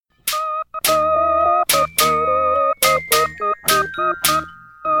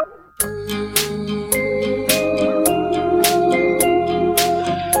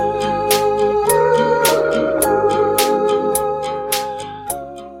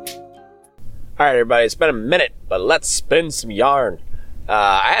All right, everybody, it's been a minute, but let's spin some yarn.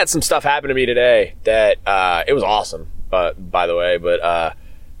 I had some stuff happen to me today that it was awesome, by the way, but I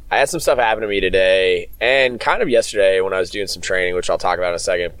had some stuff happen to me today and kind of yesterday when I was doing some training, which I'll talk about in a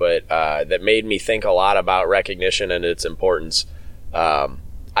second, but that made me think a lot about recognition and its importance.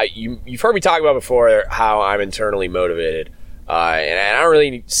 You've heard me talk about before how I'm internally motivated, and I don't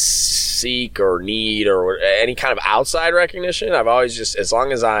really seek or need or any kind of outside recognition. I've always just, as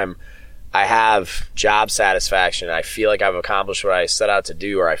long as I have job satisfaction, I feel like I've accomplished what I set out to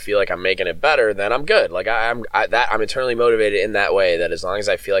do, or I feel like I'm making it better, then I'm good. Like I'm internally motivated in that way, that as long as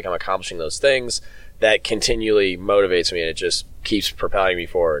I feel like I'm accomplishing those things, that continually motivates me and it just keeps propelling me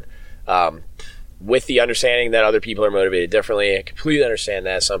forward. With the understanding that other people are motivated differently, I completely understand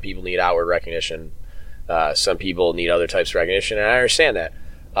that. Some people need outward recognition. Some people need other types of recognition, and I understand that.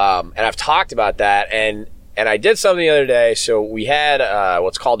 And I've talked about that, and I did something the other day. So we had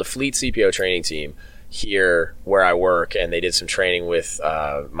what's called the Fleet CPO training team here where I work, and they did some training with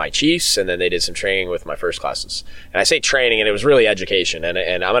my chiefs, and then they did some training with my first classes. And I say training, and it was really education.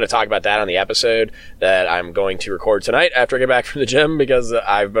 And I'm going to talk about that on the episode that I'm going to record tonight after I get back from the gym, because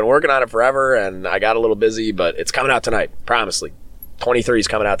I've been working on it forever, and I got a little busy, but it's coming out tonight, promisely. 23 is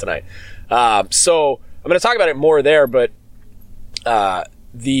coming out tonight. So I'm going to talk about it more there, but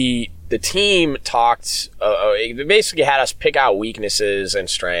the team talked, they basically had us pick out weaknesses and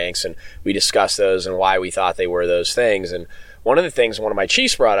strengths, and we discussed those and why we thought they were those things. And one of the things one of my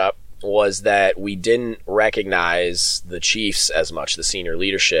chiefs brought up was that we didn't recognize the chiefs as much, the senior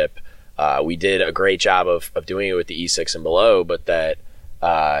leadership. We did a great job of doing it with the E6 and below, but that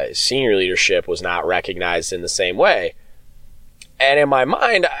senior leadership was not recognized in the same way. And in my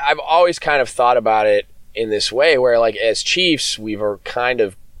mind, I've always kind of thought about it in this way where, like, as chiefs, we've kind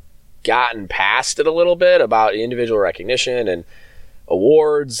of gotten past it a little bit about individual recognition and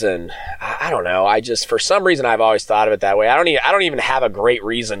awards, and I don't know. I just, for some reason, I've always thought of it that way. I don't even have a great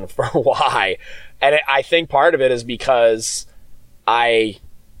reason for why, and I think part of it is because I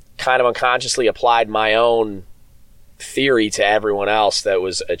kind of unconsciously applied my own theory to everyone else that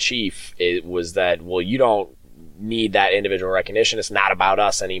was a chief. It was that, well, you don't need that individual recognition. It's not about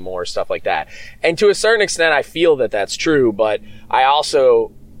us anymore, stuff like that. And to a certain extent, I feel that that's true, but I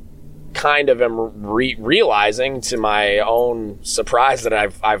also kind of am realizing, to my own surprise, that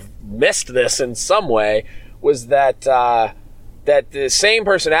I've missed this in some way, was that that the same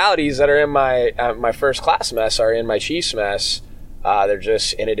personalities that are in my first class mess are in my chief's mess. They're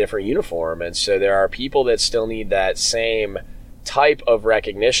just in a different uniform, and so there are people that still need that same type of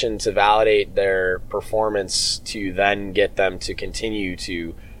recognition to validate their performance, to then get them to continue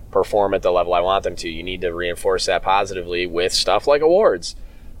to perform at the level I want them to. You need to reinforce that positively with stuff like awards.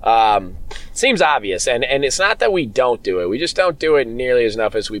 Seems obvious, and it's not that we don't do it. We just don't do it nearly as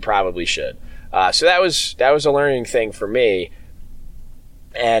enough as we probably should. So that was a learning thing for me,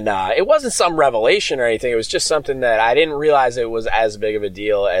 and it wasn't some revelation or anything. It was just something that I didn't realize it was as big of a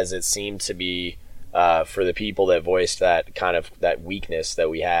deal as it seemed to be for the people that voiced that kind of that weakness that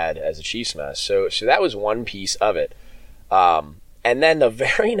we had as a Chiefs mess. So that was one piece of it. And then the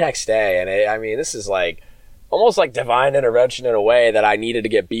very next day, and I mean, this is like almost like divine intervention in a way, that I needed to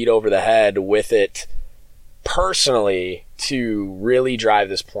get beat over the head with it personally to really drive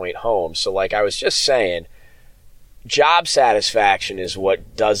this point home. So like I was just saying, job satisfaction is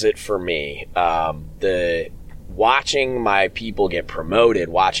what does it for me. The watching my people get promoted,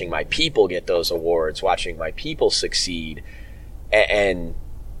 watching my people get those awards, watching my people succeed and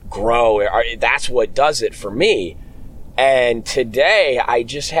grow, that's what does it for me. And today I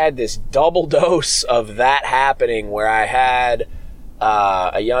just had this double dose of that happening, where I had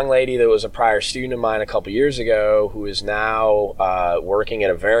a young lady that was a prior student of mine a couple years ago, who is now working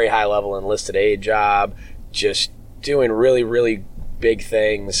at a very high level enlisted aid job, just doing really, really big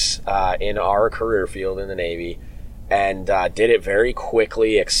things in our career field in the Navy, and did it very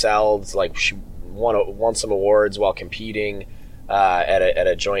quickly, excelled. Like, she won some awards while competing at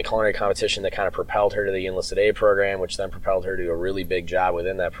a joint culinary competition that kind of propelled her to the enlisted aid program, which then propelled her to a really big job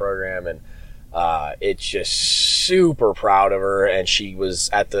within that program. And it's just super proud of her. And she was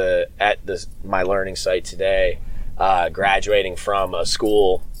at my learning site today, graduating from a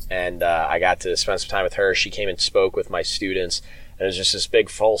school, and I got to spend some time with her. She came and spoke with my students, and it was just this big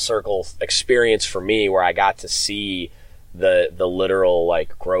full circle experience for me, where I got to see the literal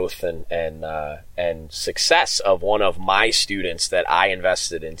like growth and success of one of my students that I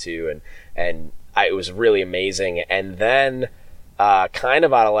invested into, and it was really amazing. And then kind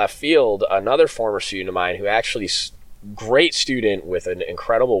of out of left field, another former student of mine, who actually great student with an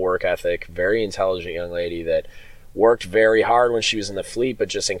incredible work ethic, very intelligent young lady that worked very hard when she was in the fleet, but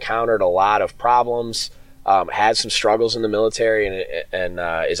just encountered a lot of problems, had some struggles in the military, and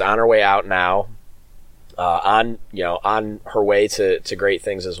is on her way out now, on her way to great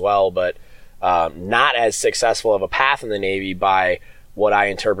things as well, but not as successful of a path in the Navy by what I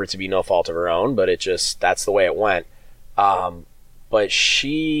interpret to be no fault of her own, but that's the way it went. But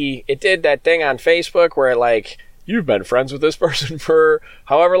it did that thing on Facebook where like, you've been friends with this person for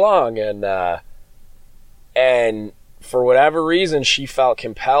however long, and for whatever reason, she felt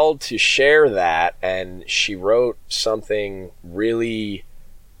compelled to share that, and she wrote something really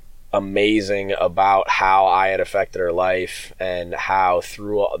amazing about how I had affected her life and how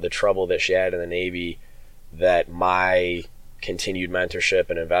through all the trouble that she had in the Navy, that my continued mentorship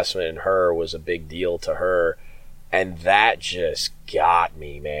and investment in her was a big deal to her. And that just got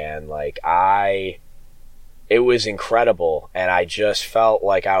me, man. Like it was incredible. And I just felt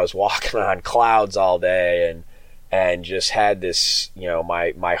like I was walking on clouds all day and just had this,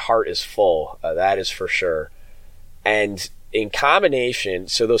 my heart is full. That is for sure. And in combination,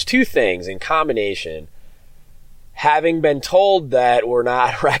 so those two things in combination, having been told that we're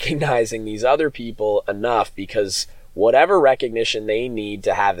not recognizing these other people enough because whatever recognition they need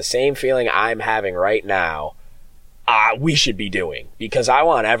to have the same feeling I'm having right now, we should be doing, because I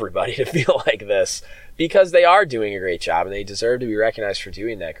want everybody to feel like this, because they are doing a great job and they deserve to be recognized for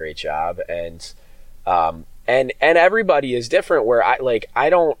doing that great job. And everybody is different, where I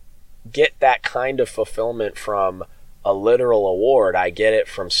don't get that kind of fulfillment from a literal award. I get it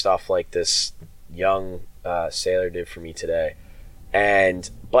from stuff like this young sailor did for me today.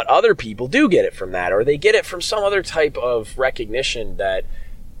 But other people do get it from that, or they get it from some other type of recognition that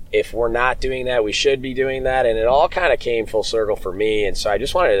if we're not doing that, we should be doing that. And it all kind of came full circle for me. And so I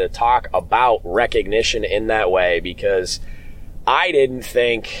just wanted to talk about recognition in that way, because I didn't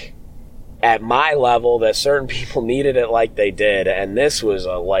think at my level that certain people needed it like they did. And this was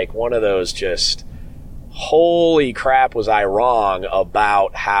like one of those just, holy crap, was I wrong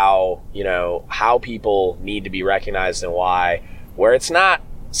about how people need to be recognized and why, where it's not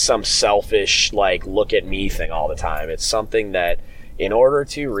some selfish, like, look at me thing all the time. It's something that in order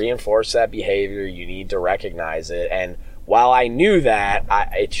to reinforce that behavior, you need to recognize it. And while I knew that,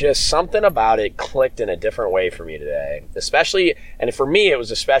 it just, something about it clicked in a different way for me today. Especially, and for me, it was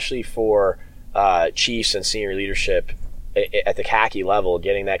especially for chiefs and senior leadership at the khaki level,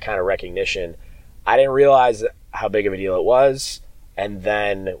 getting that kind of recognition. I didn't realize how big of a deal it was. And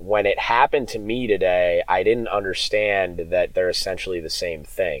then when it happened to me today, I didn't understand that they're essentially the same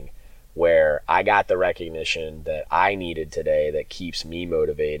thing, where I got the recognition that I needed today that keeps me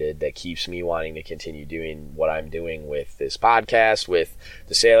motivated, that keeps me wanting to continue doing what I'm doing with this podcast, with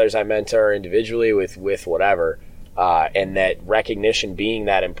the sailors I mentor individually, with whatever. And that recognition being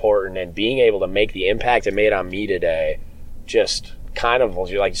that important and being able to make the impact it made on me today, just kind of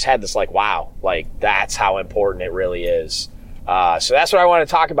like just had this like, wow, like that's how important it really is. So that's what I want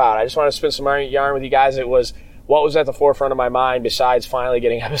to talk about. I just want to spend some yarn with you guys. It was what was at the forefront of my mind, besides finally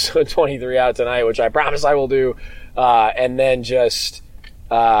getting episode 23 out tonight, which I promise I will do. And then just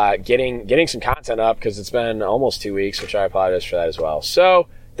getting some content up, because it's been almost 2 weeks, which I apologize for that as well. So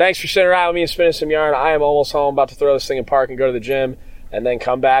thanks for sitting around with me and spinning some yarn. I am almost home, about to throw this thing in park and go to the gym, and then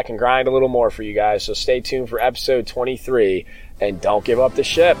come back and grind a little more for you guys. So stay tuned for episode 23, and don't give up the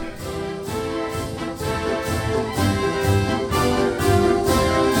ship.